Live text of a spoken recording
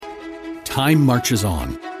Time marches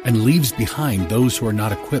on and leaves behind those who are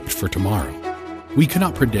not equipped for tomorrow. We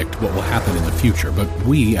cannot predict what will happen in the future, but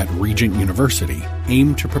we at Regent University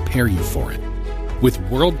aim to prepare you for it. With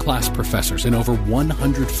world-class professors in over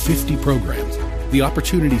 150 programs, the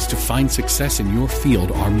opportunities to find success in your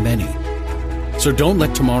field are many. So don't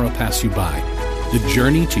let tomorrow pass you by. The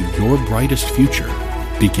journey to your brightest future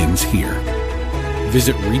begins here.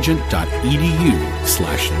 Visit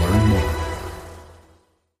regent.edu/learn more.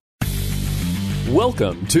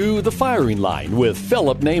 Welcome to The Firing Line with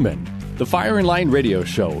Philip Naiman. The Firing Line radio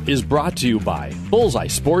show is brought to you by Bullseye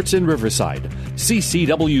Sports in Riverside,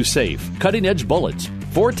 CCW Safe, Cutting Edge Bullets,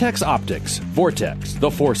 Vortex Optics, Vortex,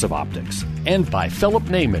 the Force of Optics, and by Philip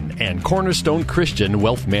Naiman and Cornerstone Christian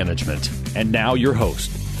Wealth Management. And now your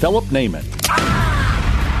host, Philip Naiman.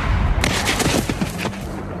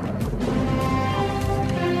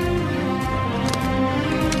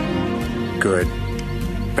 Good.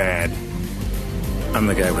 Bad. I'm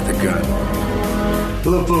the guy with the gun.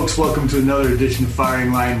 Hello, folks. Welcome to another edition of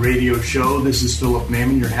Firing Line Radio Show. This is Philip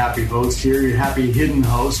Naiman, your happy host here, your happy hidden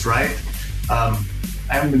host, right? I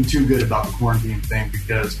haven't been too good about the quarantine thing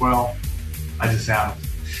because, well, I just haven't.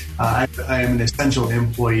 I am an essential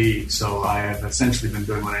employee, so I have essentially been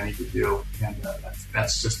doing what I need to do, and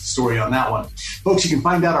that's just the story on that one. Folks, you can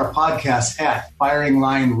find out our podcast at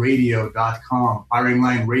firinglineradio.com.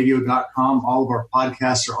 Firinglineradio.com. All of our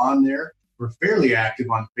podcasts are on there. We're fairly active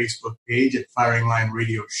on Facebook page at Firing Line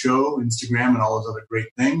Radio Show, Instagram, and all those other great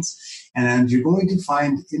things. And you're going to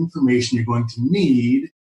find information you're going to need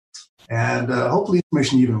and hopefully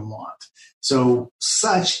information you even want. So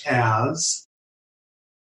such as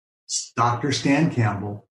Dr. Stan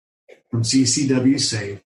Campbell from CCW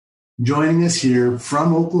Safe joining us here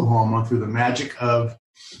from Oklahoma through the magic of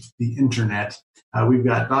the internet. We've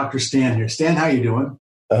got Dr. Stan here. Stan, how you doing?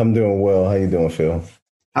 I'm doing well. How you doing, Phil?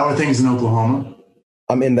 How are things in Oklahoma?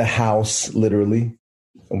 I'm in the house, literally.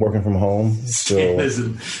 I'm working from home. Stan is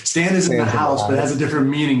in the house, but has a different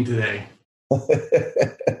meaning today.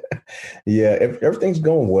 Yeah, everything's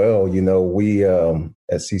going well. You know, we at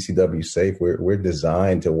CCW Safe, we're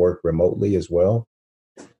designed to work remotely as well.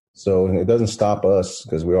 So it doesn't stop us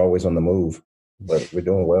because we're always on the move, but we're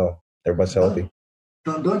doing well. Everybody's healthy.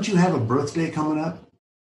 Don't you have a birthday coming up?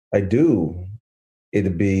 I do.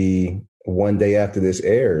 It'll be one day after this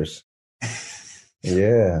airs.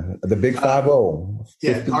 Yeah, the big 5-0.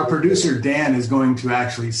 Yeah, our producer Dan is going to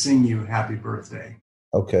actually sing you happy birthday.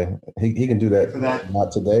 Okay, he can do that.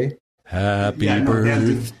 Not today. Happy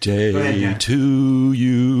birthday to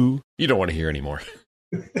you. You don't want to hear anymore.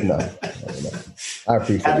 No. I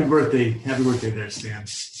appreciate Happy it. Happy birthday there, Stan.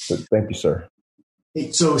 Thank you, sir.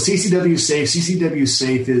 Hey, so CCW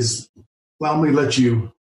Safe is, well, let me let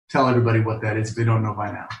you tell everybody what that is if they don't know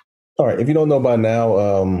by now. All right. If you don't know by now,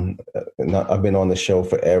 I've been on the show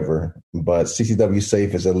forever, but CCW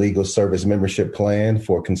Safe is a legal service membership plan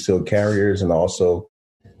for concealed carriers and also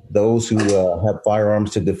those who have firearms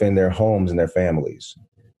to defend their homes and their families.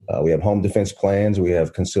 We have home defense plans. We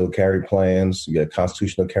have concealed carry plans. We have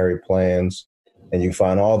constitutional carry plans. And you can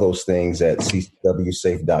find all those things at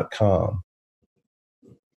ccwsafe.com.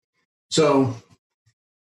 So,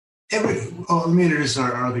 let me introduce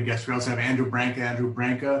our other guests. We also have Andrew Branca. Andrew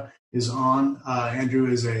Branca is on.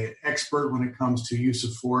 Andrew is an expert when it comes to use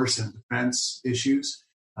of force and defense issues.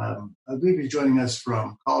 I believe he's joining us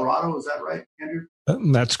from Colorado. Is that right, Andrew?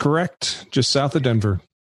 That's correct. Just south of Denver.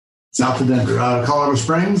 South of Denver. Colorado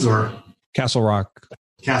Springs or? Castle Rock.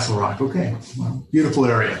 Castle Rock. Okay. Well, beautiful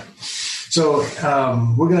area. So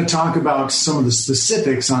we're going to talk about some of the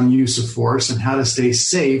specifics on use of force and how to stay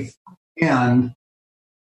safe and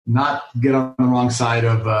not get on the wrong side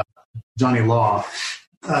of Johnny Law.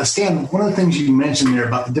 Stan, one of the things you mentioned there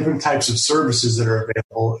about the different types of services that are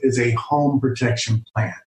available is a home protection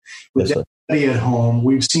plan. With everybody at home,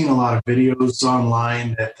 we've seen a lot of videos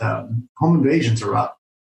online that home invasions are up.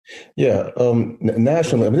 Yeah.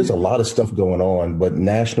 Nationally, I mean, there's a lot of stuff going on, but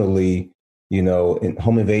nationally, you know,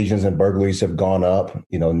 home invasions and burglaries have gone up.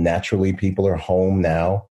 You know, naturally, people are home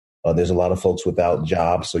now. There's a lot of folks without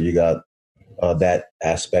jobs. So you got that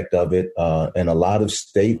aspect of it. And a lot of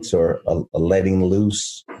states are letting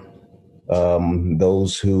loose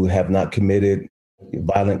those who have not committed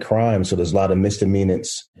violent crime. So there's a lot of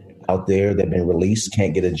misdemeanors out there that have been released,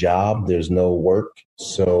 can't get a job. There's no work.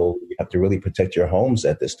 So you have to really protect your homes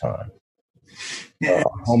at this time.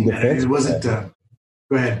 Home defense. Go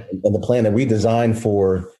ahead. And the plan that we designed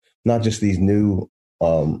for not just these new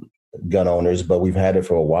gun owners, but we've had it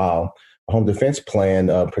for a while. A home defense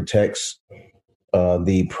plan protects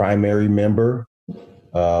the primary member,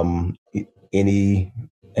 any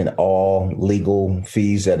and all legal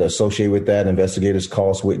fees that are associated with that. Investigators,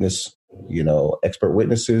 cost witness, expert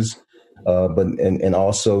witnesses. But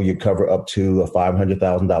also you cover up to a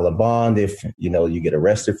 $500,000 bond if, you get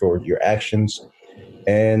arrested for your actions.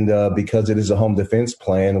 And because it is a home defense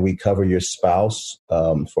plan, we cover your spouse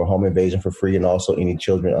for home invasion for free, and also any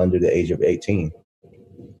children under the age of 18.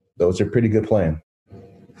 So it's a pretty good plan.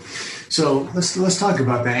 So let's talk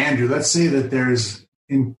about that, Andrew. Let's say that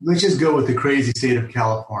let's just go with the crazy state of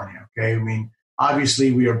California. Okay. I mean,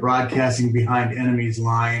 obviously we are broadcasting behind enemy's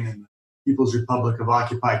line in the People's Republic of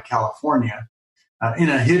Occupied California in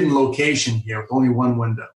a hidden location here with only one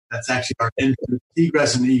window. That's actually our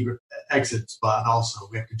egress and exit spot also.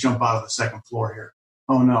 We have to jump out of the second floor here.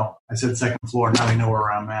 Oh no, I said second floor. Now we know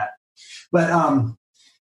where I'm at. But,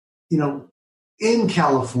 in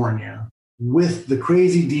California, with the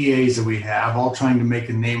crazy DAs that we have, all trying to make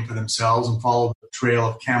a name for themselves and follow the trail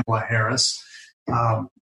of Kamala Harris,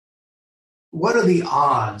 what are the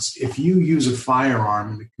odds if you use a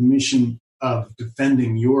firearm in the commission of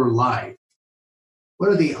defending your life? What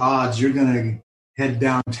are the odds you're going to head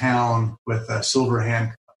downtown with silver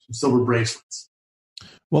handcuffs, silver bracelets?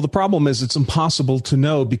 Well, the problem is it's impossible to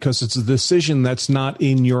know because it's a decision that's not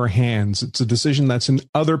in your hands. It's a decision that's in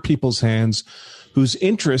other people's hands whose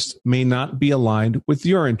interest may not be aligned with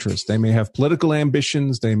your interest. They may have political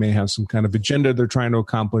ambitions. They may have some kind of agenda they're trying to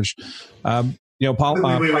accomplish. Paul.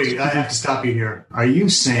 Wait. I have to stop you here. Are you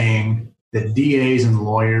saying that DAs and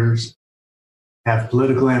lawyers have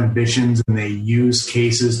political ambitions and they use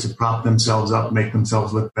cases to prop themselves up, make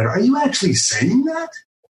themselves look better? Are you actually saying that?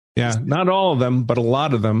 Yeah, not all of them, but a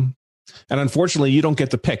lot of them. And unfortunately, you don't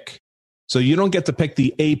get to pick. So you don't get to pick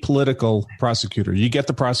the apolitical prosecutor. You get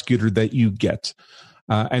the prosecutor that you get.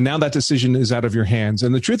 And now that decision is out of your hands.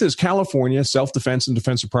 And the truth is, California self-defense and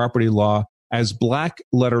defense of property law as black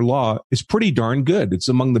letter law is pretty darn good. It's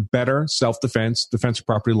among the better self-defense, defense of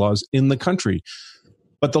property laws in the country.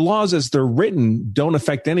 But the laws as they're written don't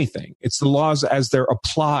affect anything. It's the laws as they're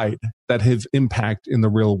applied that have impact in the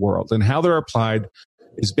real world. And how they're applied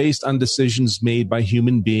is based on decisions made by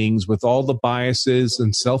human beings with all the biases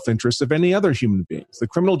and self-interest of any other human beings. The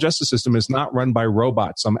criminal justice system is not run by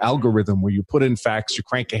robots, some algorithm where you put in facts, you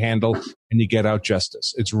crank a handle, and you get out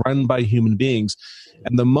justice. It's run by human beings.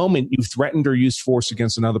 And the moment you've threatened or used force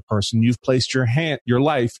against another person, you've placed your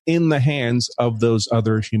life in the hands of those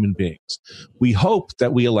other human beings. We hope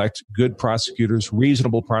that we elect good prosecutors,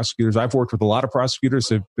 reasonable prosecutors. I've worked with a lot of prosecutors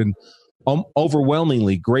who have been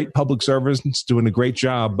overwhelmingly great public servants doing a great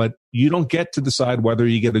job, but you don't get to decide whether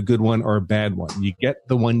you get a good one or a bad one. You get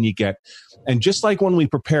the one you get. And just like when we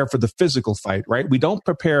prepare for the physical fight, right? We don't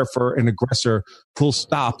prepare for an aggressor who'll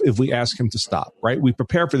stop if we ask him to stop, right? We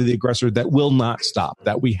prepare for the aggressor that will not stop,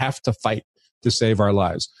 that we have to fight to save our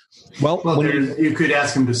lives. Well you could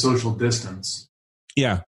ask him to social distance.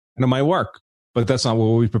 Yeah, and it might work, but that's not what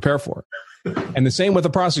we prepare for. And the same with a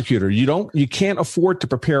prosecutor. You can't afford to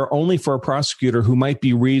prepare only for a prosecutor who might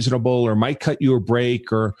be reasonable or might cut you a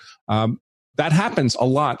break or that happens a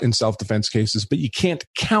lot in self-defense cases, but you can't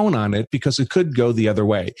count on it because it could go the other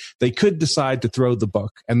way. They could decide to throw the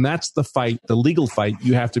book, and that's the fight, the legal fight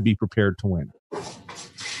you have to be prepared to win.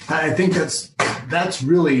 I think that's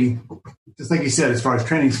really, just like you said, as far as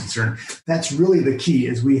training is concerned, that's really the key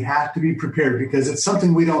is we have to be prepared because it's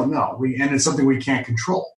something we don't know and it's something we can't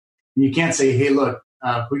control. And you can't say, hey, look,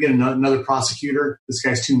 if we get another prosecutor, this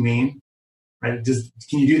guy's too mean, right?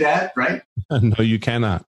 Can you do that, right? No, you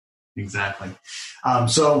cannot. Exactly.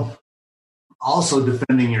 So also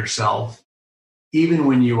defending yourself, even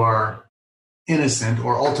when you are innocent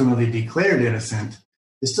or ultimately declared innocent,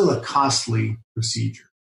 is still a costly procedure.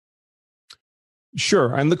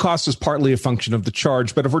 Sure. And the cost is partly a function of the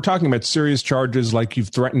charge. But if we're talking about serious charges like you've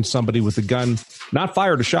threatened somebody with a gun, not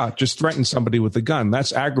fired a shot, just threatened somebody with a gun,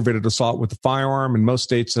 that's aggravated assault with a firearm. In most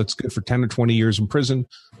states, that's good for 10 or 20 years in prison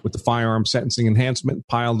with the firearm sentencing enhancement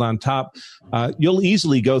piled on top. You'll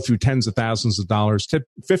easily go through tens of thousands of dollars.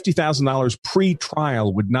 $50,000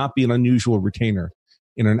 pre-trial would not be an unusual retainer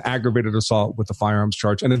in an aggravated assault with a firearms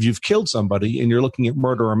charge. And if you've killed somebody and you're looking at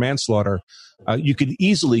murder or manslaughter, you could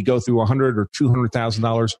easily go through $100,000 or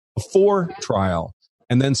 $200,000 before trial,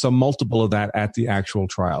 and then some multiple of that at the actual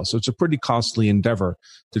trial. So it's a pretty costly endeavor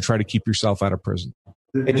to try to keep yourself out of prison.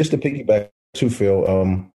 And just to piggyback too, Phil,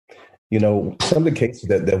 some of the cases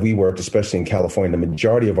that we worked, especially in California, the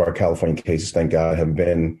majority of our California cases, thank God, have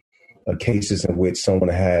been cases in which someone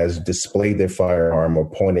has displayed their firearm or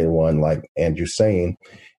pointed one, like Andrew's saying,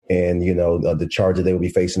 and, the charge that they will be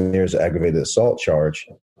facing there is an aggravated assault charge.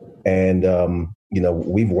 And,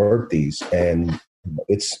 we've worked these, and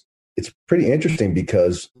it's it's pretty interesting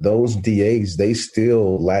because those DAs, they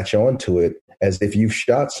still latch on to it as if you've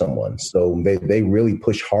shot someone. So they really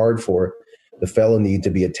push hard for the felony to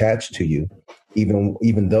be attached to you,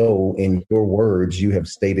 even though in your words you have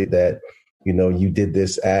stated that, you did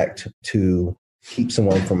this act to keep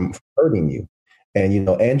someone from hurting you. And,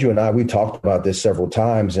 Andrew and I, we talked about this several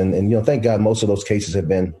times, and thank God most of those cases have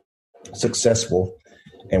been successful,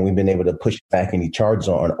 and we've been able to push back any charges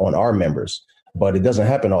on our members. But it doesn't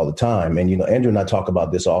happen all the time. And, Andrew and I talk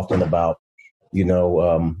about this often about,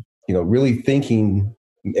 really thinking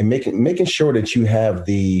and making sure that you have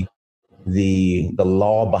the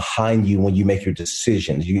law behind you when you make your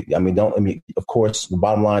decisions. Of course, the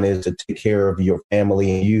bottom line is to take care of your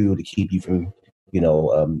family and you, to keep you from,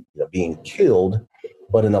 being killed.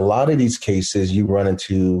 But in a lot of these cases, you run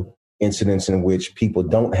into incidents in which people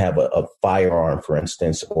don't have a firearm, for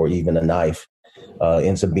instance, or even a knife.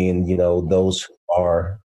 Ends up being, those who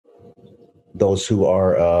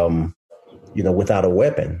are without a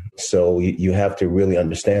weapon. So you have to really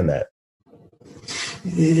understand that.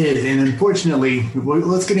 It is. And unfortunately,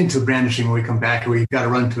 let's get into brandishing when we come back. We've got to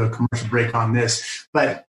run to a commercial break on this.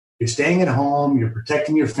 But you're staying at home, you're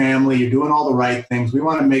protecting your family, you're doing all the right things. We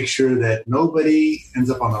want to make sure that nobody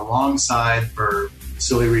ends up on the wrong side for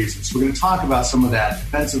silly reasons. We're going to talk about some of that.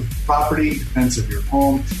 Defense of property, defense of your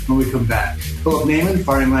home when we come back. Philip Naiman,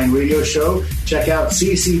 Firing Line Radio Show. Check out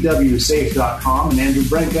ccwsafe.com and Andrew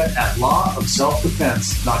Brenka at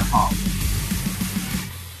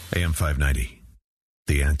lawofselfdefense.com. AM 590.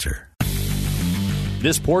 The Answer.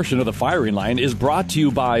 This portion of the Firing Line is brought to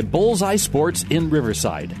you by Bullseye Sports in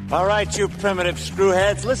Riverside. All right, you primitive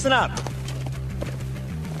screwheads, listen up.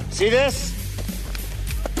 See this?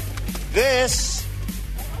 This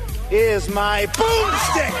is my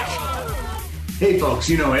boomstick. Hey folks,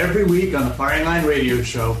 every week on the Firing Line Radio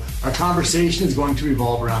Show, our conversation is going to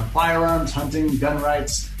revolve around firearms, hunting, gun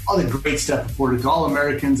rights, all the great stuff afforded to all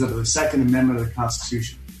Americans under the Second Amendment of the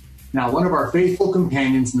Constitution. Now, one of our faithful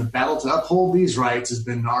companions in the battle to uphold these rights has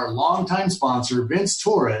been our longtime sponsor, Vince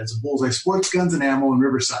Torres of Bullseye Sports Guns and Ammo in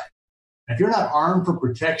Riverside. And if you're not armed for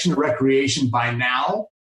protection or recreation by now,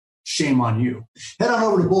 shame on you. Head on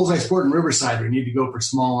over to Bullseye Sport in Riverside where you need to go for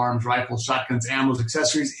small arms, rifles, shotguns, ammos,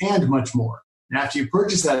 accessories, and much more. And after you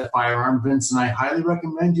purchase that firearm, Vince and I highly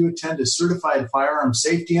recommend you attend a certified firearm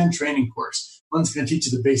safety and training course. One's going to teach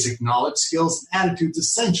you the basic knowledge, skills, and attitudes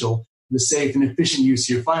essential the safe and efficient use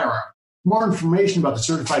of your firearm. For more information about the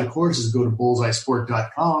certified courses, go to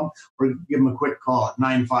bullseyesport.com or give them a quick call at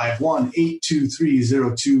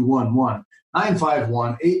 951-823-0211.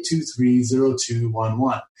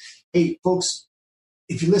 951-823-0211. Hey, folks,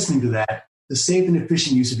 if you're listening to that, the safe and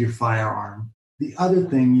efficient use of your firearm, the other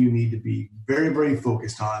thing you need to be very, very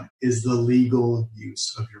focused on is the legal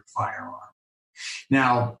use of your firearm.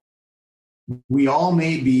 Now, we all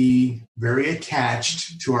may be very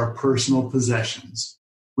attached to our personal possessions.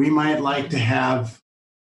 We might like to have,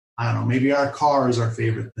 maybe our car is our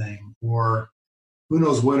favorite thing, or who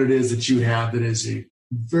knows what it is that you have that is a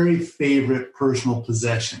very favorite personal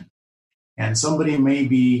possession. And somebody may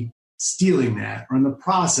be stealing that or in the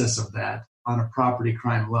process of that on a property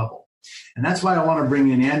crime level. And that's why I want to bring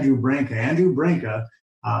in Andrew Brenka. Andrew Brenka,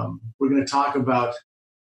 we're going to talk about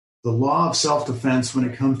the law of self-defense when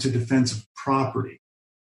it comes to defense of property.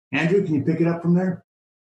 Andrew, can you pick it up from there?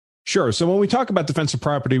 Sure. So when we talk about defense of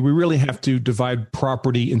property, we really have to divide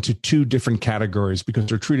property into two different categories because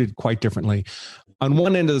they're treated quite differently. On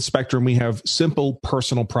one end of the spectrum, we have simple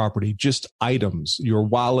personal property, just items, your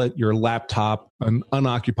wallet, your laptop, an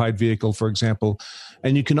unoccupied vehicle, for example.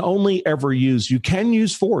 And you can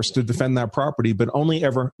use force to defend that property, but only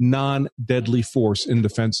ever non-deadly force in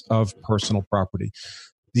defense of personal property.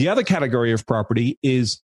 The other category of property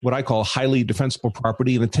is what I call highly defensible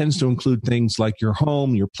property, and it tends to include things like your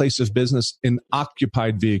home, your place of business, an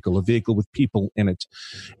occupied vehicle, a vehicle with people in it.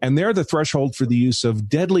 And there, the threshold for the use of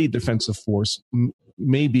deadly defensive force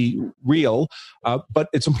may be real, but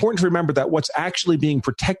it's important to remember that what's actually being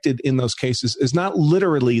protected in those cases is not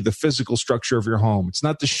literally the physical structure of your home. It's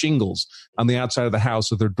not the shingles on the outside of the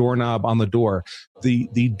house or the doorknob on the door.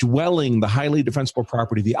 The dwelling, the highly defensible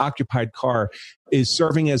property, the occupied car is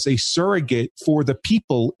serving as a surrogate for the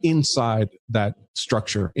people inside that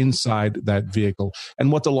structure, inside that vehicle.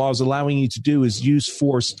 And what the law is allowing you to do is use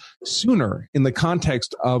force sooner in the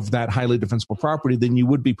context of that highly defensible property than you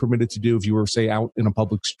would be permitted to do if you were, say, out in a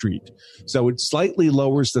public street. So it slightly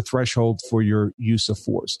lowers the threshold for your use of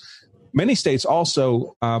force. Many states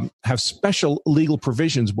also have special legal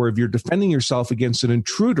provisions where if you're defending yourself against an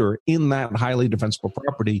intruder in that highly defensible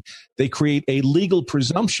property, they create a legal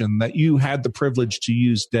presumption that you had the privilege to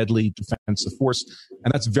use deadly defensive force.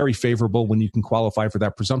 And that's very favorable when you can qualify for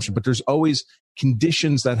that presumption. But there's always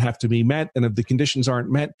conditions that have to be met. And if the conditions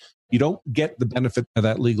aren't met, you don't get the benefit of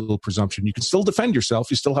that legal presumption. You can still defend yourself.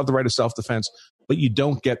 You still have the right of self-defense, but you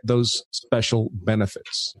don't get those special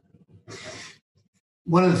benefits.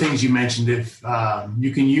 One of the things you mentioned, if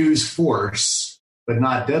you can use force, but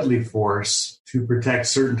not deadly force, to protect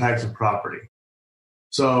certain types of property.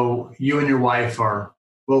 So you and your wife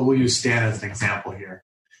we'll use Stan as an example here.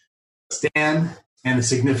 Stan and a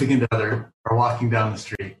significant other are walking down the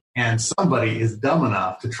street, and somebody is dumb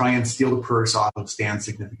enough to try and steal the purse off of Stan's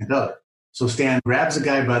significant other. So Stan grabs the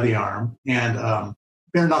guy by the arm and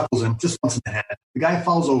bare knuckles him just once in the head. The guy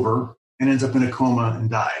falls over and ends up in a coma and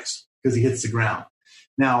dies because he hits the ground.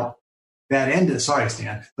 Now, that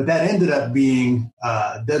ended up being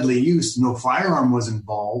deadly use. No firearm was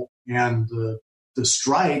involved, and the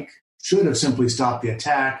strike should have simply stopped the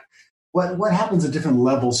attack. What happens at different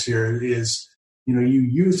levels here is, you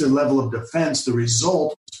used a level of defense. The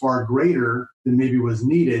result was far greater than maybe was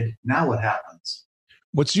needed. Now what happens?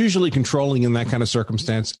 What's usually controlling in that kind of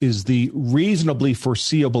circumstance is the reasonably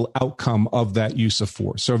foreseeable outcome of that use of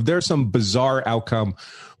force. So if there's some bizarre outcome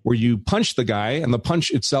where you punch the guy and the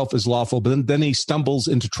punch itself is lawful, but then he stumbles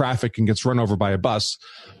into traffic and gets run over by a bus,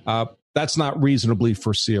 that's not reasonably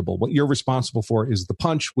foreseeable. What you're responsible for is the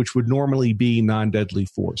punch, which would normally be non-deadly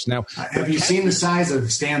force. Now, have you seen the size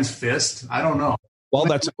of Stan's fist? I don't know. Well,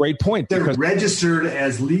 that's a great point. They're registered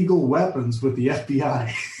as legal weapons with the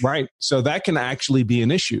FBI. Right. So that can actually be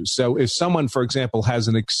an issue. So if someone, for example, has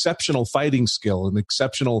an exceptional fighting skill and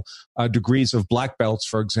exceptional degrees of black belts,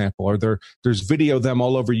 for example, or there's video of them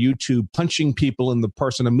all over YouTube punching people and the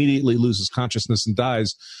person immediately loses consciousness and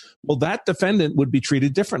dies, well, that defendant would be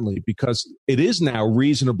treated differently because it is now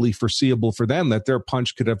reasonably foreseeable for them that their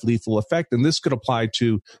punch could have lethal effect. And this could apply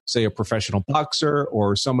to, say, a professional boxer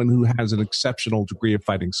or someone who has an exceptional degree of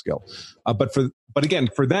fighting skill. But again,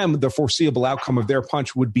 for them, the foreseeable outcome of their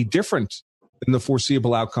punch would be different than the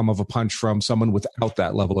foreseeable outcome of a punch from someone without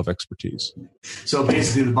that level of expertise. So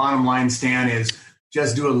basically, the bottom line, Stan, is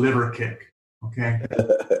just do a liver kick. Okay.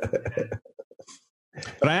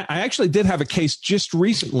 But I actually did have a case just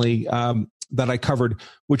recently that I covered,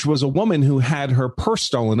 which was a woman who had her purse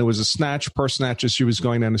stolen. It was a purse snatch as she was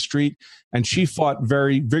going down the street, and she fought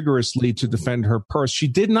very vigorously to defend her purse. She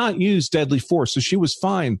did not use deadly force, so she was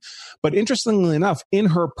fine. But interestingly enough, in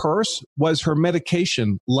her purse was her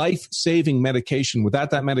medication, life-saving medication. Without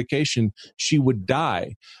that medication, she would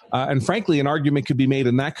die. And frankly, an argument could be made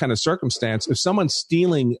in that kind of circumstance. If someone's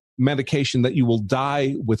stealing medication that you will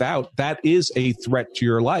die without, that is a threat to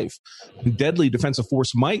your life. And deadly defensive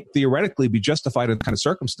force might theoretically be justified in that kind of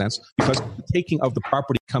circumstance because the taking of the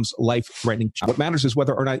property becomes life-threatening. What matters is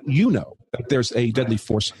whether or not you know that there's a deadly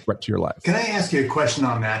force threat to your life. Can I ask you a question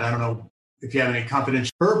on that? I don't know if you have any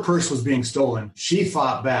confidential. Her purse was being stolen. She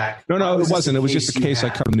fought back. No, it wasn't. It was just a case I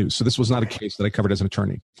covered in the news. So this was not a case that I covered as an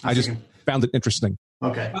attorney. I just found it interesting.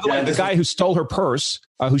 Okay. By the way, the guy who stole her purse,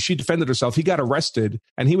 who she defended herself, he got arrested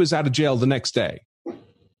and he was out of jail the next day.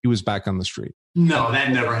 He was back on the street. No, that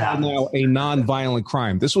never happened. Now, a nonviolent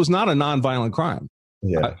crime. This was not a nonviolent crime.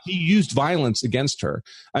 Yeah. He used violence against her.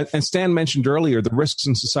 And Stan mentioned earlier the risks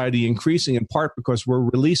in society increasing in part because we're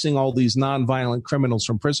releasing all these nonviolent criminals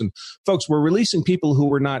from prison. Folks, we're releasing people who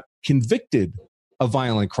were not convicted of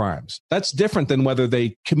violent crimes. That's different than whether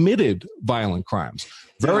they committed violent crimes.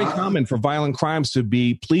 Very common for violent crimes to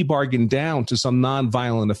be plea bargained down to some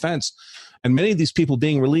nonviolent offense. And many of these people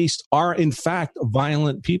being released are, in fact,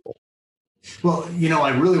 violent people. Well, I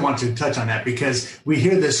really want to touch on that because we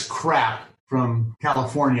hear this crap from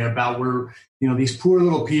California about where, these poor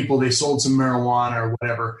little people, they sold some marijuana or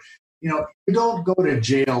whatever. You don't go to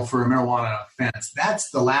jail for a marijuana offense. That's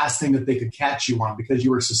the last thing that they could catch you on because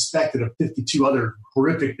you were suspected of 52 other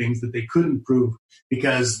horrific things that they couldn't prove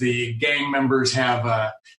because the gang members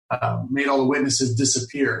have made all the witnesses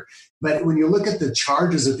disappear. But when you look at the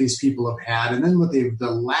charges that these people have had and then what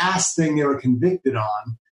the last thing they were convicted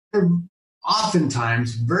on, they're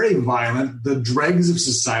oftentimes very violent, the dregs of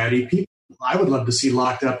society, people I would love to see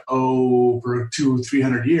locked up, for 200 or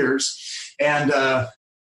 300 years. And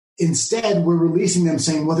instead, we're releasing them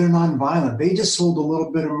saying, well, they're nonviolent. They just sold a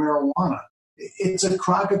little bit of marijuana. It's a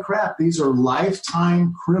crock of crap. These are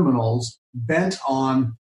lifetime criminals bent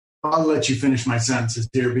on, I'll let you finish my sentences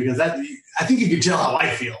here because I think you can tell how I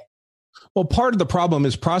feel. Well, part of the problem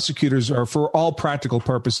is prosecutors are, for all practical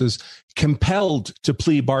purposes, compelled to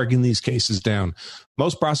plea bargain these cases down.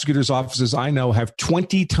 Most prosecutors' offices I know have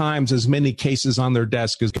 20 times as many cases on their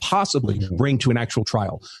desk as possibly bring to an actual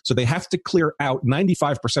trial. So they have to clear out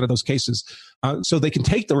 95% of those cases so they can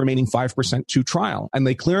take the remaining 5% to trial. And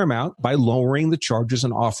they clear them out by lowering the charges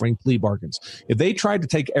and offering plea bargains. If they tried to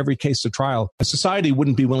take every case to trial, a society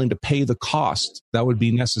wouldn't be willing to pay the cost that would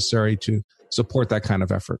be necessary to support that kind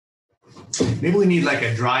of effort. Maybe we need like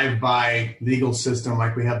a drive-by legal system,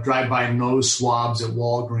 like we have drive-by nose swabs at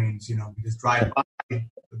Walgreens, you know, just drive by,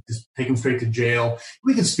 just take them straight to jail.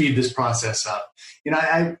 We can speed this process up. You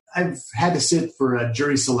know, I've had to sit for a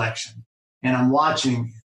jury selection, and I'm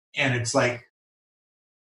watching, and it's like,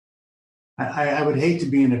 I would hate to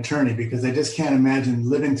be an attorney because I just can't imagine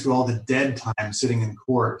living through all the dead time sitting in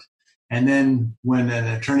court. And then when an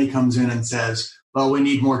attorney comes in and says, well, we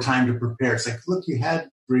need more time to prepare. It's like, look, you had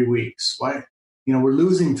 3 weeks. Why? You know, we're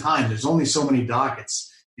losing time. There's only so many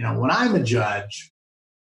dockets. You know, when I'm a judge,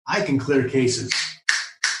 I can clear cases.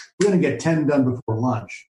 We're going to get 10 done before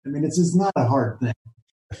lunch. I mean, it's just not a hard thing.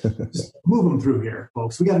 Just move them through here,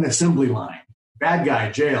 folks. We got an assembly line. Bad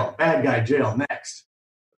guy, jail. Bad guy, jail. Next.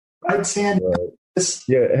 Right, Stan?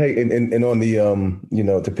 Yeah. Hey, and on the, you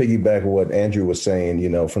know, to piggyback what Andrew was saying, you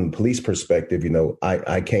know, from the police perspective, you know,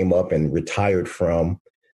 I came up and retired from,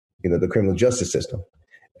 you know, the criminal justice system.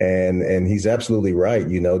 And he's absolutely right.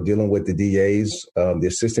 You know, dealing with the DAs, the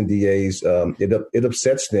assistant DAs, it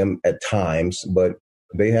upsets them at times, but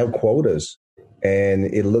they have quotas, and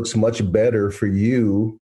it looks much better for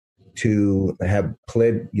you to have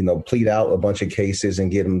plead out a bunch of cases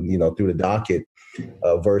and get them, you know, through the docket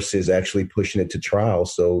versus actually pushing it to trial.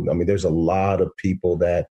 So, I mean, there's a lot of people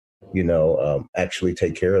that, you know, actually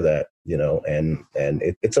take care of that, you know, and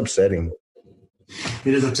it's upsetting.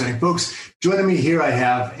 It is upsetting. Folks, joining me here, I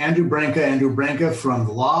have Andrew Branca from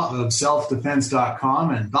the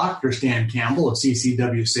lawofselfdefense.com and Dr. Stan Campbell of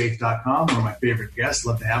ccwsafe.com, one of my favorite guests.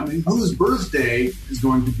 Love to have him, whose birthday is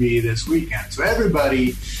going to be this weekend. So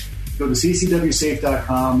everybody, go to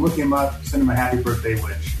ccwsafe.com, look him up, send him a happy birthday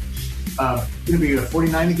wish. Going to be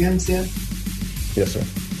 49 again, Stan? Yes, sir.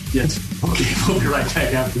 Yes. Okay, we'll be right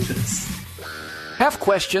back after this. Have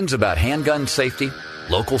questions about handgun safety,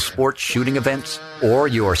 local sports shooting events, or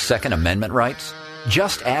your Second Amendment rights?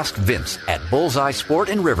 Just ask Vince at Bullseye Sport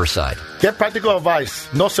in Riverside. Get practical advice,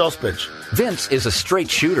 no sales pitch. Vince is a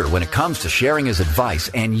straight shooter when it comes to sharing his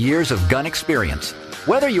advice and years of gun experience.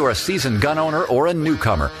 Whether you're a seasoned gun owner or a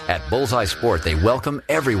newcomer, at Bullseye Sport, they welcome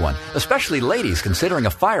everyone, especially ladies considering a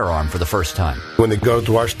firearm for the first time. When they go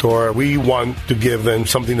to our store, we want to give them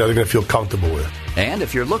something that they're going to feel comfortable with. And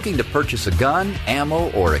if you're looking to purchase a gun, ammo,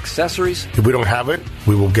 or accessories, if we don't have it,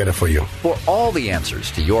 we will get it for you. For all the answers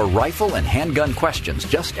to your rifle and handgun questions,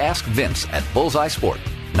 just ask Vince at Bullseye Sport.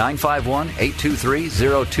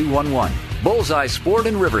 951-823-0211. Bullseye Sport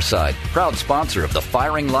in Riverside, proud sponsor of the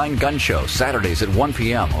Firing Line Gun Show, Saturdays at 1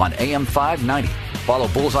 p.m. on AM 590. Follow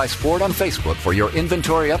Bullseye Sport on Facebook for your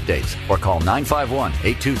inventory updates or call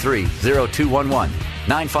 951-823-0211.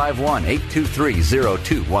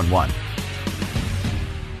 951-823-0211.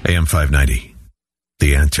 AM 590,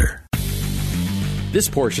 The Answer. This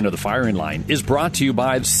portion of the Firing Line is brought to you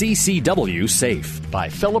by CCW Safe by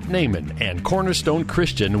Philip Naiman and Cornerstone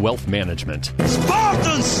Christian Wealth Management.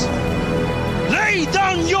 Spartans, lay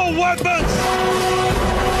down your weapons!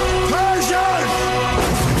 Persians,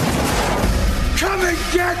 come and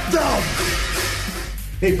get them!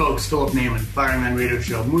 Hey folks, Philip Naiman, Firing Line Radio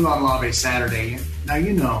Show, Moulin Lave Saturday. Now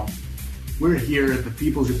you know, we're here at the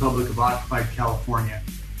People's Republic of Occupied California,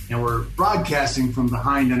 and we're broadcasting from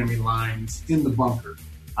behind enemy lines in the bunker.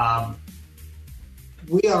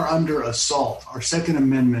 We are under assault. Our Second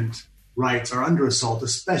Amendment rights are under assault,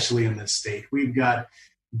 especially in this state. We've got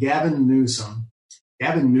Gavin Newsom.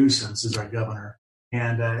 Gavin Newsom is our governor,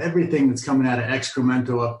 and everything that's coming out of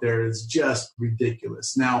Excremento up there is just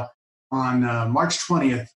ridiculous. Now, on March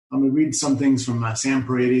 20th, I'm going to read some things from Sam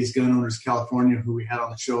Paredes, Gun Owners California, who we had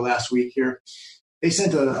on the show last week here. They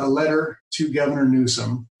sent a letter to Governor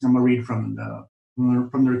Newsom. I'm going to read from the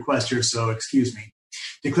request here, so excuse me.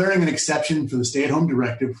 Declaring an exception for the stay-at-home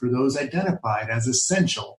directive for those identified as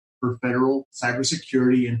essential for Federal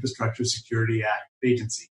Cybersecurity Infrastructure Security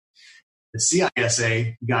Agency. The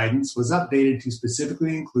CISA guidance was updated to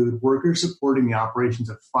specifically include workers supporting the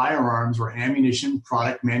operations of firearms or ammunition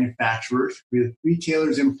product manufacturers,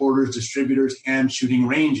 retailers, importers, distributors, and shooting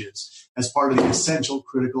ranges as part of the essential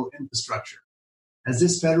critical infrastructure. As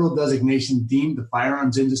this federal designation deemed the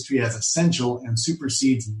firearms industry as essential and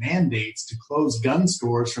supersedes mandates to close gun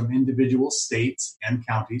stores from individual states and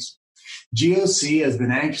counties, GOC has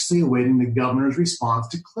been anxiously awaiting the governor's response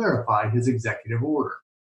to clarify his executive order.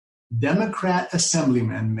 Democrat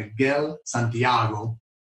Assemblyman Miguel Santiago,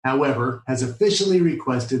 however, has officially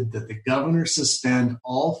requested that the governor suspend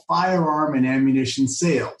all firearm and ammunition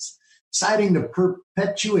sales, citing the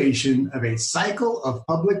perpetuation of a cycle of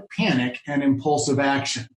public panic and impulsive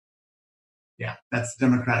action. Yeah, that's the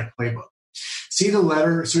Democratic playbook. See the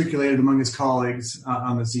letter circulated among his colleagues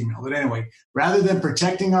on this email. But anyway, rather than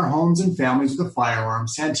protecting our homes and families with a firearm,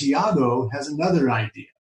 Santiago has another idea.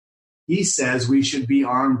 He says we should be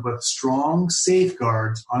armed with strong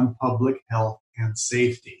safeguards on public health and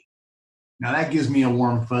safety. Now that gives me a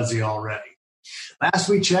warm fuzzy already. Last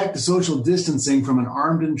we checked, the social distancing from an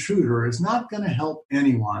armed intruder is not going to help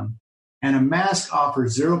anyone, and a mask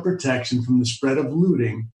offers zero protection from the spread of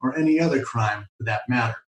looting or any other crime for that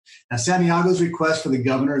matter. Now, Santiago's request for the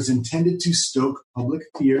governor is intended to stoke public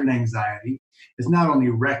fear and anxiety. It's not only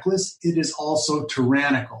reckless, it is also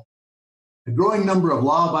tyrannical. A growing number of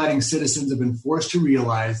law-abiding citizens have been forced to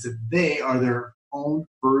realize that they are their own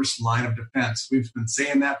first line of defense. We've been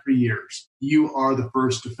saying that for years. You are the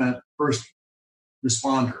first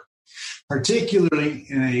responder. Particularly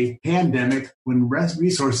in a pandemic when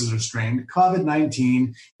resources are strained,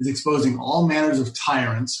 COVID-19 is exposing all manners of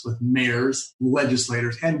tyrants, with mayors,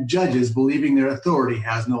 legislators, and judges believing their authority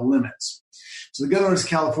has no limits. So the Gun Owners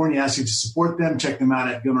California asks you to support them. Check them out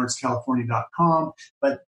at gunownerscalifornia.com.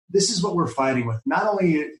 But this is what we're fighting with. Not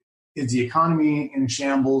only is the economy in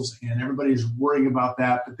shambles and everybody's worrying about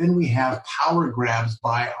that, but then we have power grabs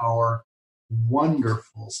by our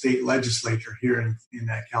wonderful state legislature here in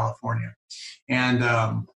California. And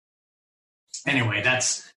anyway,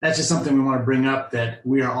 that's just something we want to bring up, that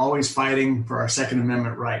we are always fighting for our Second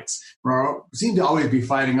Amendment rights. We seem to always be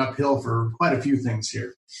fighting uphill for quite a few things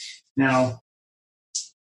here. Now,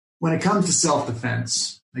 when it comes to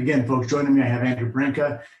self-defense, again, folks, joining me, I have Andrew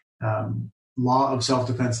Brinka,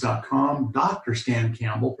 lawofselfdefense.com, Dr. Stan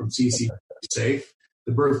Campbell from CC Safe,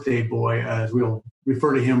 the birthday boy, as we'll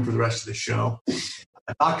refer to him for the rest of the show.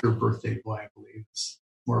 Dr. Birthday Boy, I believe, is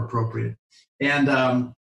more appropriate.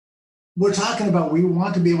 And we're talking about we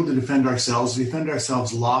want to be able to defend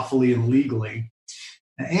ourselves lawfully and legally.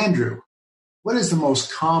 Now, Andrew, what is the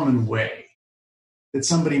most common way that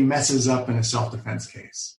somebody messes up in a self-defense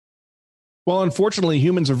case? Well, unfortunately,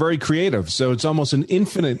 humans are very creative, so it's almost an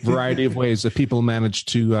infinite variety of ways that people manage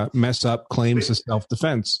to mess up claims of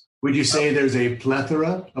self-defense. Would you say there's a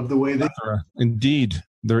plethora of the way that? Indeed,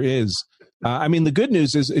 there is. I mean, the good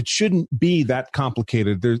news is it shouldn't be that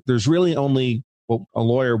complicated. There's really only what a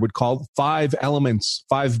lawyer would call 5 elements,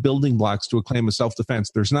 5 building blocks to a claim of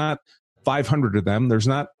self-defense. There's not 500 of them. There's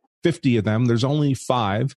not 50 of them. There's only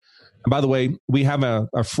 5. And by the way, we have a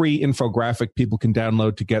free infographic people can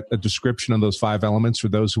download to get a description of those 5 elements for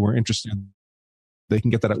those who are interested. They can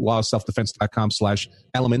get that at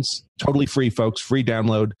lawofselfdefense.com/elements. Totally free, folks. Free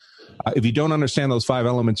download. If you don't understand those 5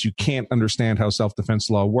 elements, you can't understand how self-defense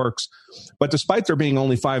law works. But despite there being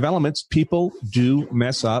only 5 elements, people do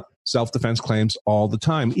mess up self-defense claims all the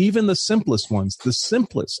time. Even the simplest ones, the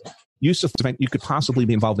simplest use of defense you could possibly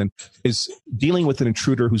be involved in is dealing with an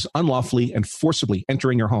intruder who's unlawfully and forcibly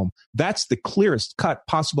entering your home. That's the clearest cut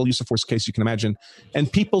possible use of force case you can imagine.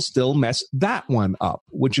 And people still mess that one up,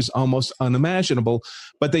 which is almost unimaginable.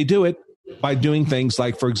 But they do it by doing things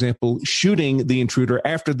like, for example, shooting the intruder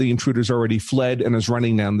after the intruder's already fled and is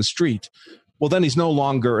running down the street. Well, then he's no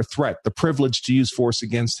longer a threat. The privilege to use force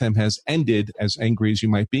against him has ended, as angry as you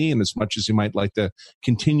might be, and as much as you might like to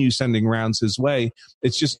continue sending rounds his way,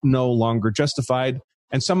 it's just no longer justified.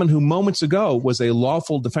 And someone who moments ago was a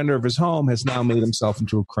lawful defender of his home has now made himself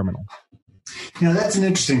into a criminal. You know, that's an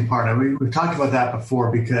interesting part. We've talked about that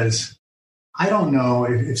before, because I don't know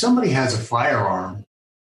if somebody has a firearm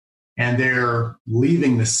and they're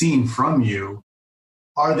leaving the scene from you,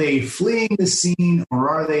 are they fleeing the scene or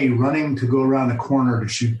are they running to go around a corner to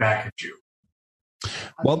shoot back at you?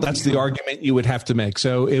 Well, that's the argument you would have to make.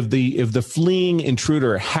 So if the fleeing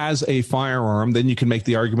intruder has a firearm, then you can make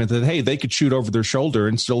the argument that, hey, they could shoot over their shoulder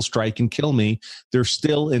and still strike and kill me. They're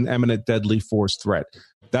still an imminent deadly force threat.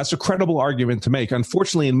 That's a credible argument to make.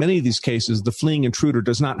 Unfortunately, in many of these cases, the fleeing intruder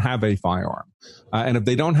does not have a firearm. And if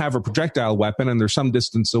they don't have a projectile weapon and they're some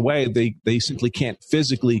distance away, they simply can't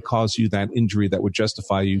physically cause you that injury that would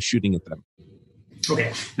justify you shooting at them.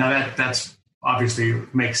 Okay. Now that's obviously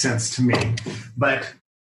makes sense to me. But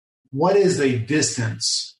what is the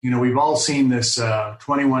distance? You know, we've all seen this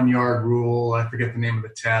 21-yard rule. I forget the name of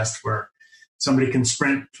the test, where somebody can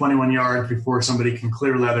sprint 21 yards before somebody can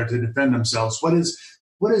clear leather to defend themselves. What is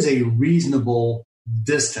a reasonable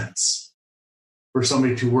distance for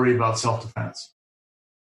somebody to worry about self-defense?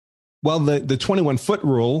 Well, the 21-foot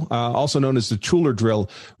rule, also known as the Tueller drill,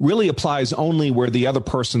 really applies only where the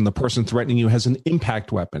person threatening you, has an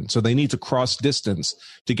impact weapon. So they need to cross distance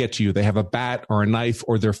to get to you. They have a bat or a knife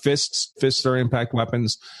or their fists. Fists are impact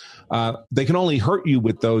weapons. They can only hurt you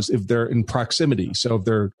with those if they're in proximity. So if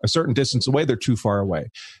they're a certain distance away, they're too far away.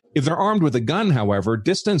 If they're armed with a gun, however,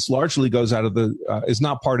 distance largely goes out of is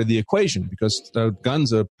not part of the equation, because the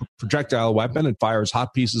gun's a projectile weapon. It fires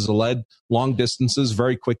hot pieces of lead long distances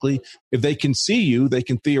very quickly. If they can see you, they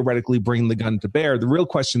can theoretically bring the gun to bear. The real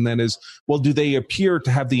question then is, well, do they appear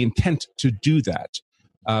to have the intent to do that?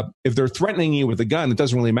 If they're threatening you with a gun, it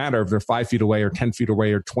doesn't really matter if they're 5 feet away or 10 feet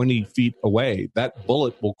away or 20 feet away. That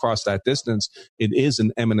bullet will cross that distance. It is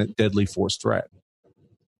an imminent deadly force threat.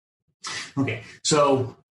 Okay,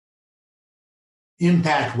 so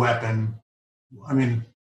impact weapon, I mean,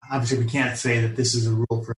 obviously we can't say that this is a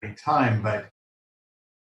rule for any time, but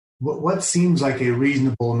what seems like a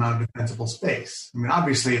reasonable amount of defensible space? I mean,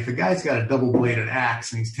 obviously, if a guy's got a double-bladed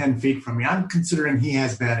axe and he's 10 feet from me, I'm considering he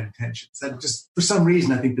has bad intentions. That just, for some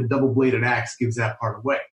reason, I think the double-bladed axe gives that part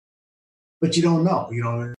away. But you don't know. You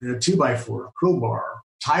know, a 2x4, a crowbar,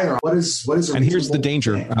 tire. What is? And here's the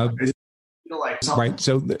danger. Right.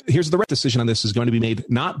 So here's the right decision on this is going to be made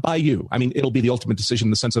not by you. I mean, it'll be the ultimate decision in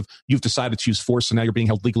the sense of you've decided to use force and now you're being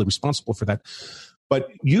held legally responsible for that. But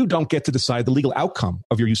you don't get to decide the legal outcome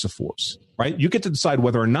of your use of force, right? You get to decide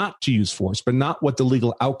whether or not to use force, but not what the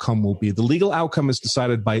legal outcome will be. The legal outcome is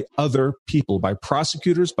decided by other people, by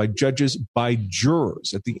prosecutors, by judges, by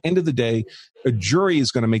jurors. At the end of the day, a jury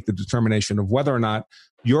is going to make the determination of whether or not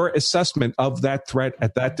your assessment of that threat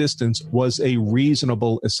at that distance was a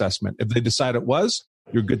reasonable assessment. If they decide it was,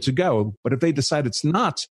 you're good to go. But if they decide it's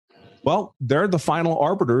not, well, they're the final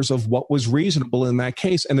arbiters of what was reasonable in that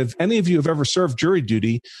case. And if any of you have ever served jury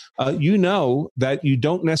duty, you know that you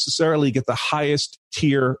don't necessarily get the highest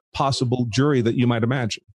tier possible jury that you might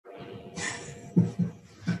imagine.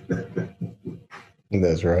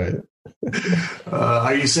 That's right.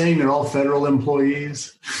 Are you saying they're all federal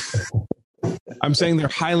employees? I'm saying they're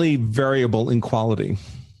highly variable in quality.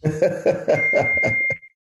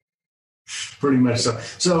 Pretty much so.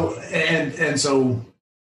 So, and so,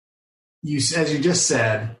 you, as you just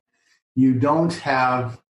said, you don't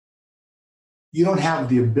have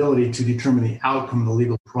the ability to determine the outcome of the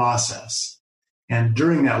legal process. And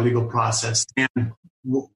during that legal process, and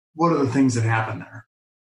what are the things that happen there?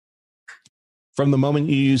 From the moment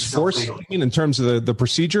you use force, you mean, in terms of the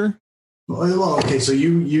procedure? Well, okay, so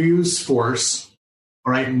you use force,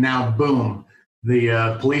 all right, and now, boom,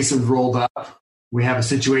 the police have rolled up. We have a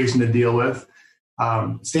situation to deal with.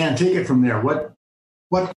 Stan, take it from there. What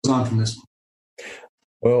goes on from this point?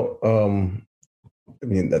 Well, I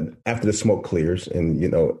mean, after the smoke clears, and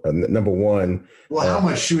number one. Well, how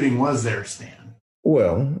much shooting was there, Stan?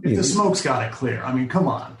 Well, if the smoke's got to clear. I mean, come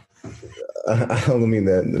on. I don't mean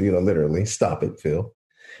that, literally. Stop it, Phil.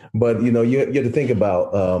 But you have to think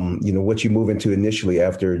about what you move into initially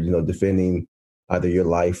after defending either your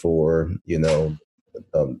life or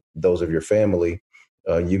those of your family.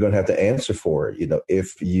 You're going to have to answer for it.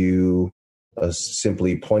 If you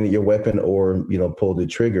simply pointed your weapon or pulled the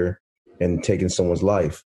trigger and taken someone's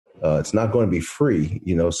life, it's not going to be free.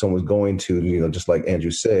 Someone's going to just like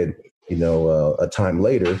Andrew said, a time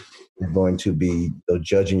later, they're going to be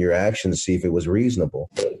judging your actions to see if it was reasonable.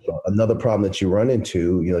 Another problem that you run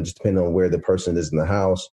into, just depending on where the person is in the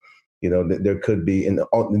house, there could be, and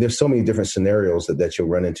there's so many different scenarios that you'll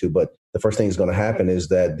run into. But the first thing that's going to happen is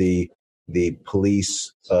that the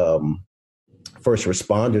police first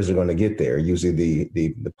responders are going to get there, usually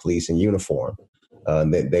the police in uniform.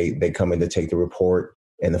 They come in to take the report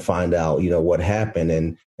and to find out, what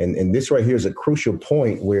happened. And this right here is a crucial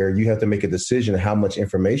point where you have to make a decision how much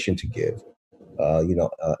information to give.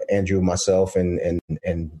 Andrew, myself, and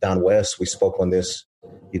Don West, we spoke on this,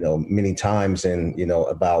 many times and,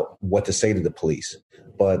 about what to say to the police.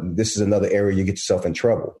 But this is another area you get yourself in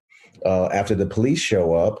trouble. After the police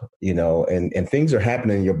show up, and things are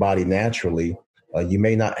happening in your body naturally, you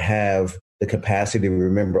may not have the capacity to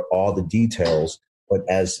remember all the details, but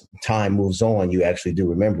as time moves on, you actually do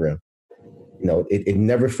remember them. It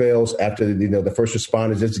never fails after, the first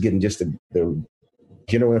responders just getting just the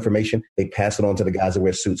general information. They pass it on to the guys that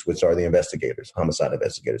wear suits, which are the investigators, homicide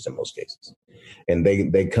investigators in most cases. And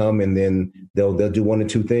they come and then they'll do one of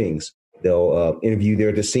two things. They'll interview there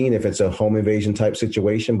at the scene if it's a home invasion type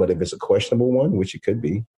situation, but if it's a questionable one, which it could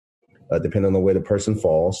be, depending on where the person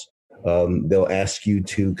falls, they'll ask you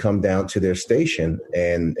to come down to their station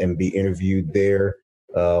and be interviewed there,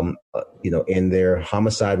 in their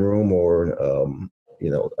homicide room or,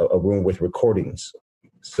 a room with recordings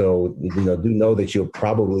So, do know that you'll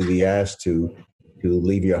probably be asked to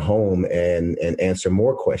leave your home and answer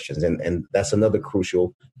more questions. And that's another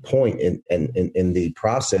crucial point in the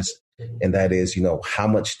process. And that is, how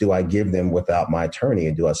much do I give them without my attorney?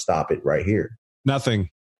 And do I stop it right here? Nothing.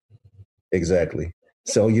 Exactly.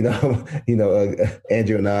 So,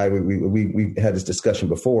 Andrew and I, we had this discussion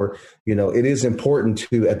before. It is important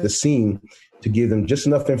to, at the scene, to give them just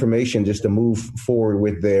enough information just to move forward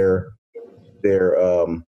with their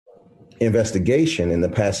investigation, and to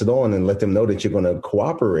pass it on and let them know that you're going to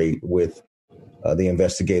cooperate with the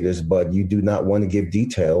investigators. But you do not want to give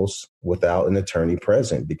details without an attorney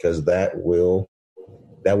present, because that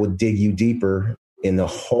would dig you deeper in the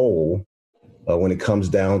hole when it comes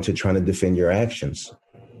down to trying to defend your actions.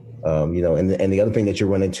 And the other thing that you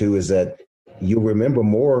run into is that you'll remember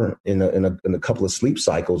more in a couple of sleep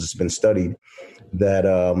cycles. It's been studied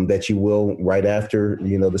that you will right after,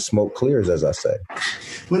 the smoke clears, as I say.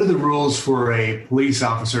 What are the rules for a police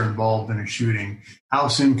officer involved in a shooting? How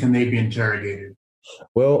soon can they be interrogated?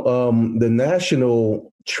 Well, the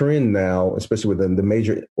national trend now, especially within the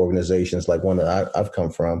major organizations like one that I've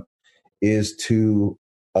come from, is to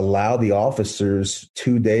allow the officers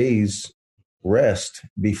 2 days rest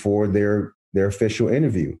before their official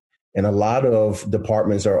interview. And a lot of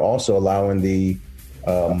departments are also allowing the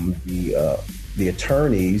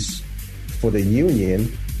attorneys for the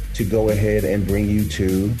union to go ahead and bring you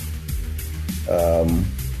to,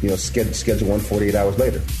 schedule one 48 hours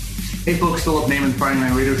later. Hey folks, Philip Naiman, Firing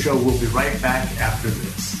Line Radio Show. We'll be right back after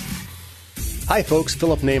this. Hi folks,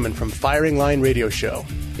 Philip Naiman from Firing Line Radio Show.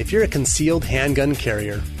 If you're a concealed handgun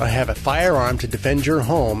carrier or have a firearm to defend your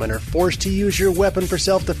home and are forced to use your weapon for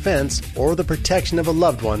self-defense or the protection of a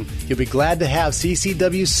loved one, you'll be glad to have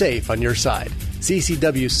CCW Safe on your side.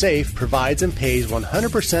 CCW Safe provides and pays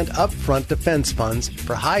 100% upfront defense funds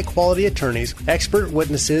for high-quality attorneys, expert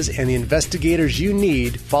witnesses, and the investigators you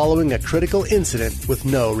need following a critical incident with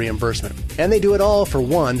no reimbursement. And they do it all for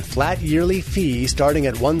one flat yearly fee starting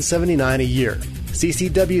at $179 a year.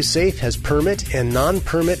 CCW Safe has permit and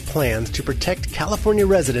non-permit plans to protect California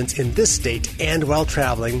residents in this state and while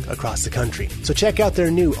traveling across the country. So check out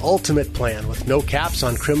their new Ultimate Plan with no caps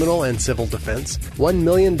on criminal and civil defense, $1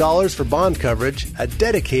 million for bond coverage, a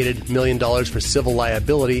dedicated $1 million for civil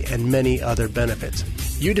liability, and many other benefits.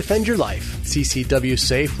 You defend your life. CCW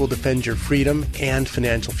Safe will defend your freedom and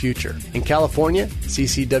financial future. In California,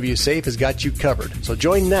 CCW Safe has got you covered. So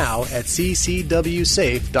join now at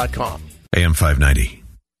ccwsafe.com. AM 590,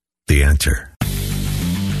 The Answer.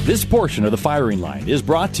 This portion of the Firing Line is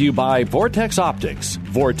brought to you by Vortex Optics.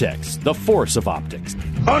 Vortex, the force of optics.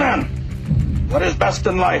 Conan, what is best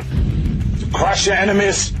in life? To crush your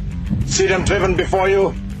enemies, see them driven before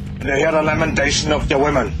you, and to hear the lamentation of your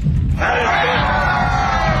women. That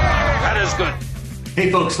is good. Hey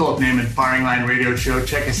folks, Philip Naiman, Firing Line Radio Show.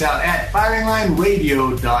 Check us out at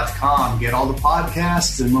firinglineradio.com. Get all the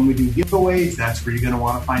podcasts, and when we do giveaways, that's where you're going to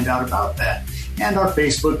want to find out about that. And our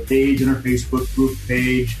Facebook page and our Facebook group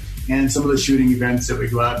page and some of the shooting events that we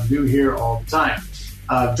go out and do here all the time.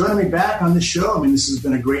 Joining me back on the show, this has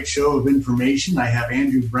been a great show of information. I have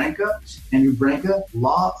Andrew Branca. Andrew Branca,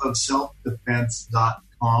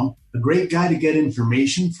 lawofselfdefense.com. A great guy to get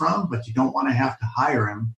information from, but you don't want to have to hire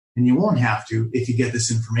him. And you won't have to if you get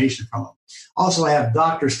this information from him. Also, I have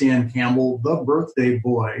Dr. Stan Campbell, the birthday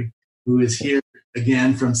boy, who is here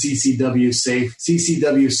again from CCW Safe,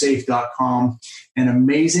 ccwsafe.com, an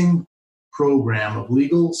amazing program of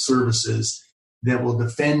legal services that will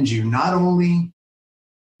defend you not only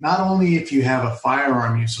if you have a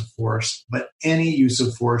firearm use of force, but any use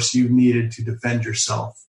of force you've needed to defend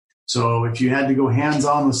yourself. So if you had to go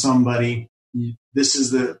hands-on with somebody, this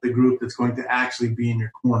is the group that's going to actually be in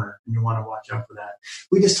your corner, and you want to watch out for that.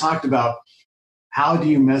 We just talked about how do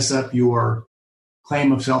you mess up your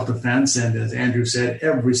claim of self-defense, and as Andrew said,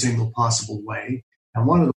 every single possible way. And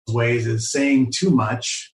one of those ways is saying too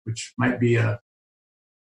much, which might be a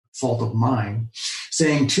fault of mine,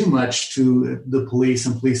 saying too much to the police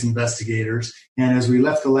and police investigators. And as we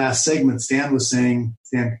left the last segment, Stan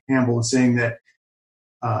Campbell was saying that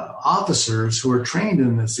officers who are trained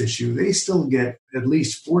in this issue, they still get at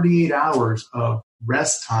least 48 hours of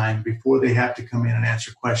rest time before they have to come in and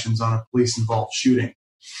answer questions on a police-involved shooting.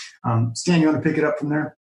 Stan, you want to pick it up from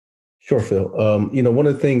there? Sure, Phil. One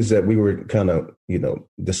of the things that we were kind of,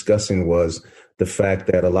 discussing was the fact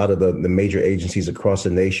that a lot of the major agencies across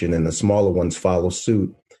the nation and the smaller ones follow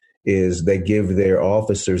suit, is they give their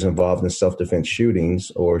officers involved in self-defense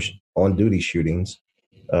shootings or on-duty shootings,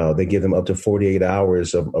 they give them up to 48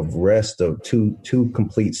 hours of rest of two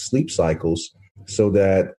complete sleep cycles, so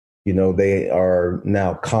that they are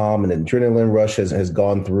now calm and adrenaline rush has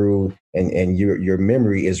gone through and your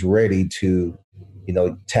memory is ready to,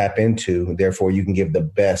 tap into. Therefore, you can give the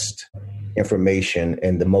best information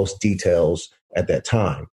and the most details at that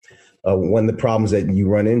time. One of the problems that you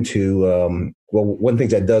run into, one thing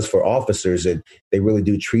that does for officers is they really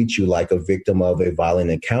do treat you like a victim of a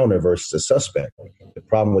violent encounter versus a suspect. The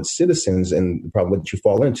problem with citizens and the problem that you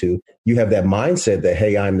fall into, you have that mindset that,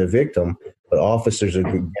 hey, I'm the victim, but officers are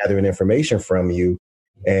gathering information from you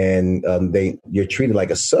and you're treated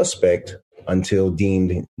like a suspect until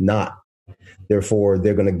deemed not. Therefore,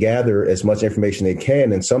 they're going to gather as much information they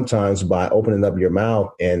can. And sometimes by opening up your mouth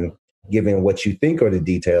and giving what you think are the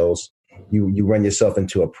details, you run yourself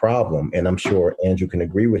into a problem. And I'm sure Andrew can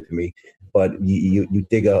agree with me, but you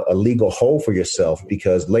dig a legal hole for yourself,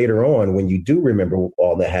 because later on, when you do remember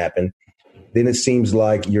all that happened, then it seems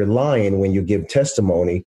like you're lying when you give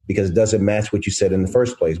testimony because it doesn't match what you said in the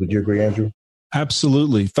first place. Would you agree, Andrew?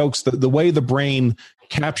 Absolutely. Folks, the way the brain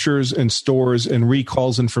captures and stores and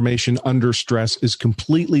recalls information under stress is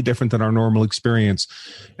completely different than our normal experience.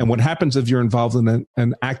 And what happens if you're involved in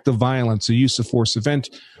an act of violence, a use of force event,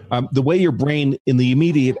 the way your brain in the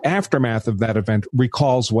immediate aftermath of that event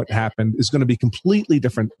recalls what happened is going to be completely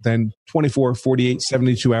different than 24, 48,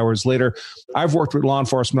 72 hours later. I've worked with law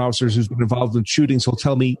enforcement officers who've been involved in shootings who'll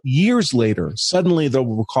tell me years later, suddenly they'll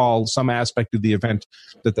recall some aspect of the event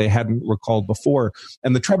that they hadn't recalled before.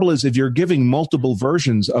 And the trouble is, if you're giving multiple versions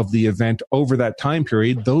of the event over that time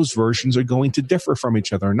period, those versions are going to differ from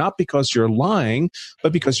each other, not because you're lying,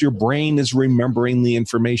 but because your brain is remembering the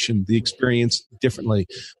information, the experience differently.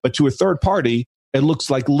 But to a third party, it looks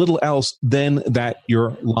like little else than that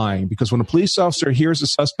you're lying. Because when a police officer hears a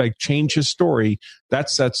suspect change his story, that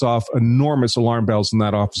sets off enormous alarm bells in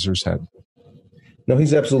that officer's head. No,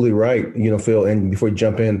 he's absolutely right. Phil, and before you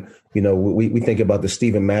jump in, we think about the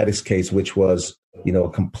Stephen Maddox case, which was, a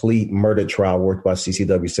complete murder trial worked by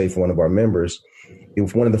CCW Safe, one of our members. It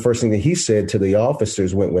was one of the first things that he said to the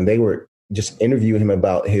officers when they were just interviewing him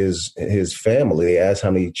about his family. They asked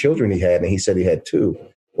how many children he had, and he said he had 2.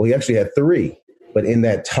 Well, he actually had 3. But in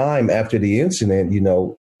that time after the incident,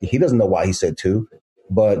 he doesn't know why he said 2.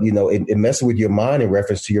 But, it messes with your mind in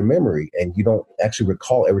reference to your memory, and you don't actually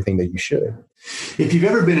recall everything that you should. If you've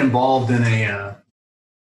ever been involved in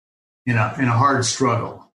in a hard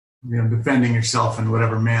struggle, defending yourself in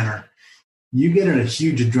whatever manner, you get in a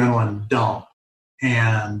huge adrenaline dump.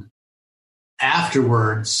 And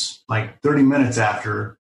afterwards, like 30 minutes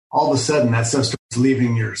after, all of a sudden that stuff starts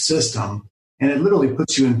leaving your system, and it literally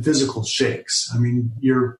puts you in physical shakes. I mean,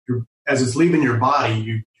 you're as it's leaving your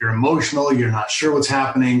body, you're emotional, you're not sure what's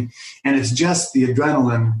happening, and it's just the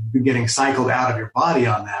adrenaline getting cycled out of your body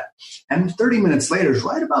on that. And 30 minutes later is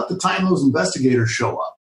right about the time those investigators show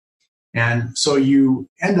up. And so you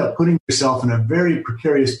end up putting yourself in a very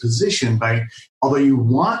precarious position although you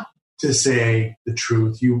want to say the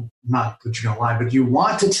truth, not that you're going to lie, but you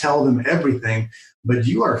want to tell them everything, but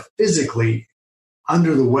you are physically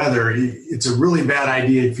under the weather. It's a really bad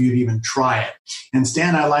idea for you to even try it. And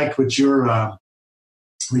Stan, I liked what your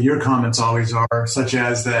comments always are, such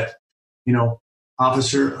as that,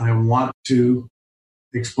 officer, I want to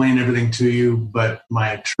explain everything to you, but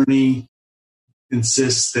my attorney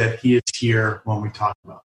insists that he is here when we talk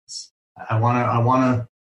about this. I want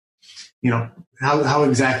to, how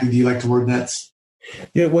exactly do you like to word that?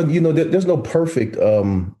 Yeah, well, there's no perfect,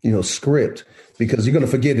 script, because you're going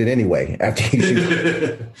to forget it anyway after you shoot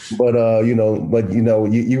it. But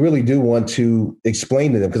you really do want to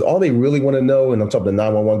explain to them, because all they really want to know, and I'm talking to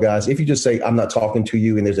 911 guys, if you just say, I'm not talking to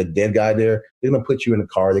you, and there's a dead guy there, they're going to put you in a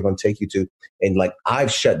car, they're going to take you to, and like,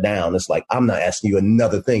 I've shut down. It's like, I'm not asking you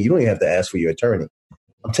another thing. You don't even have to ask for your attorney.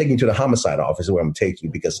 I'm taking you to the homicide office where I'm going to take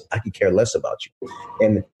you, because I could care less about you.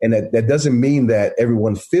 And that doesn't mean that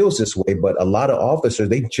everyone feels this way, but a lot of officers,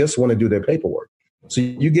 they just want to do their paperwork. So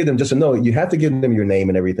you get them just to know, you have to give them your name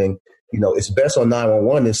and everything. It's best on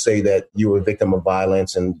 911 to say that you were a victim of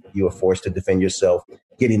violence and you were forced to defend yourself,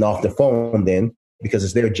 getting off the phone then, because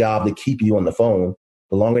it's their job to keep you on the phone.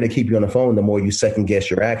 The longer they keep you on the phone, the more you second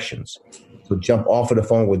guess your actions. So jump off of the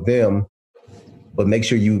phone with them, but make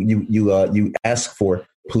sure you ask for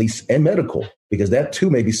police and medical, because that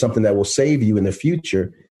too may be something that will save you in the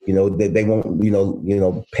future. That they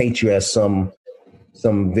won't, paint you as some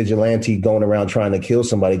vigilante going around trying to kill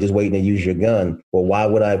somebody, just waiting to use your gun. Well, why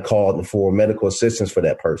would I have called for medical assistance for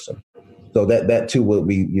that person? So that too will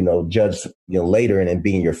be, judged, later and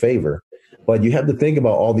be in your favor. But you have to think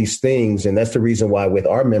about all these things. And that's the reason why with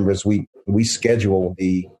our members, we schedule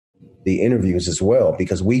the interviews as well,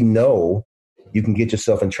 because we know you can get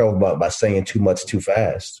yourself in trouble by saying too much too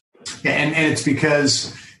fast. Yeah, and it's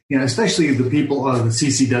because, especially the people of the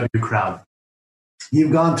CCW crowd.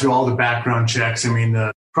 You've gone through all the background checks. I mean,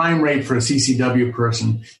 the crime rate for a CCW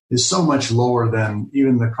person is so much lower than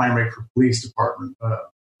even the crime rate for police department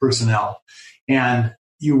personnel. And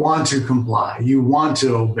you want to comply. You want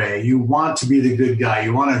to obey. You want to be the good guy.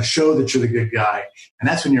 You want to show that you're the good guy. And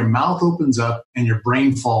that's when your mouth opens up and your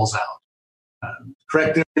brain falls out.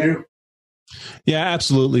 Correct, Andrew? Yeah,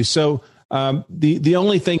 absolutely. So the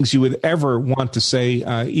only things you would ever want to say,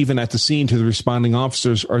 even at the scene to the responding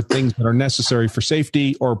officers, are things that are necessary for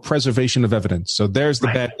safety or preservation of evidence. So there's the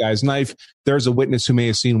bad guy's knife. There's a witness who may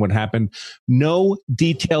have seen what happened. No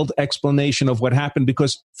detailed explanation of what happened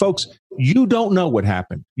because, folks, you don't know what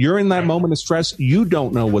happened. You're in that moment of stress. You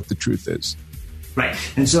don't know what the truth is. Right.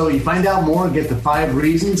 And so you find out more, get the 5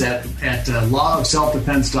 reasons at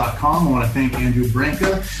lawofselfdefense.com. I want to thank Andrew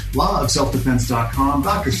Branca, lawofselfdefense.com,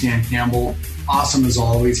 Dr. Stan Campbell. Awesome as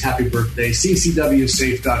always. Happy birthday.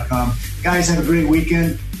 ccwsafe.com. Guys, have a great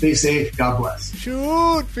weekend. Stay safe. God bless.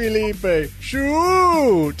 Shoot, Felipe.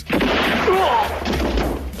 Shoot.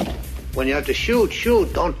 When you have to shoot,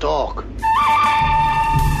 shoot. Don't talk.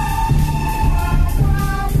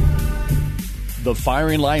 The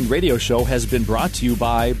Firing Line Radio Show has been brought to you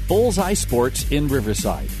by Bullseye Sports in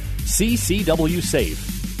Riverside, CCW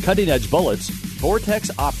Safe, Cutting Edge Bullets, Vortex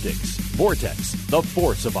Optics, Vortex, the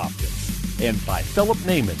force of optics, and by Philip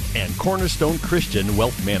Naiman and Cornerstone Christian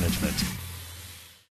Wealth Management.